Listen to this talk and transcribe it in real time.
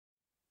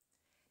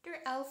dear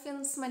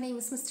Elfians, my name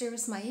is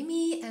Mysterious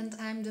Miami and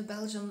I'm the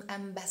Belgian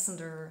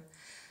ambassador.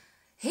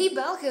 Hey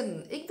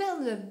Belgen, ik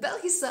ben de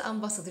Belgische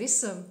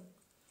ambassadrice.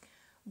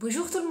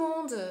 Bonjour tout le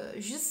monde,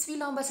 je suis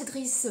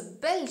l'ambassadrice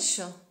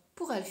belge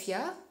pour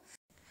Elfia.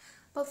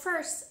 But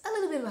first, a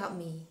little bit about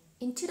me.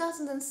 In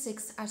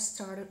 2006 I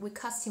started with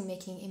costume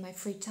making in my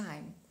free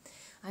time.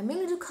 I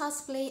mainly do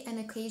cosplay and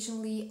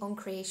occasionally own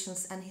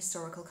creations and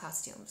historical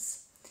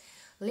costumes.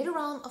 Later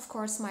on, of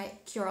course, my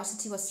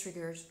curiosity was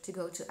triggered to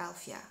go to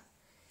Elfia,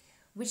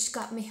 which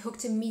got me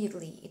hooked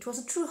immediately. It was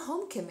a true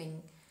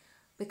homecoming,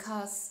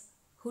 because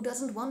who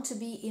doesn't want to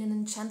be in an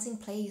enchanting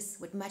place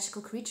with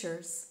magical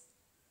creatures?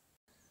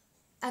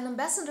 An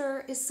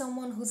ambassador is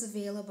someone who's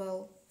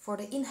available for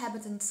the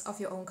inhabitants of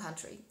your own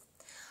country.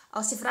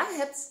 Als je vragen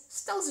hebt,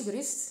 stel ze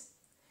gerust.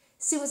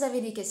 Si vous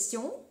avez des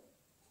questions,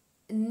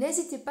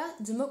 n'hésitez pas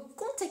de me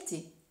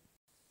contacter.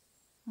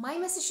 My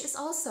message is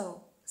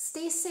also,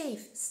 stay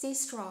safe, stay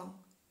strong.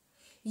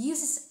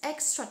 Use this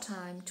extra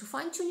time to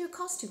fine-tune your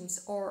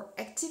costumes or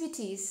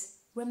activities.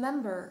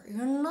 Remember,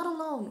 you're not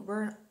alone.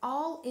 We're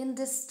all in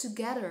this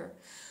together.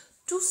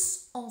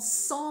 Tous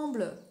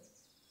ensemble.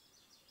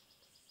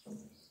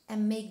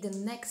 And make the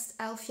next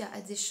Elfia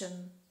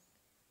edition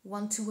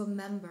one to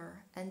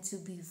remember and to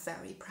be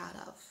very proud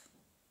of.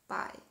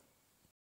 Bye.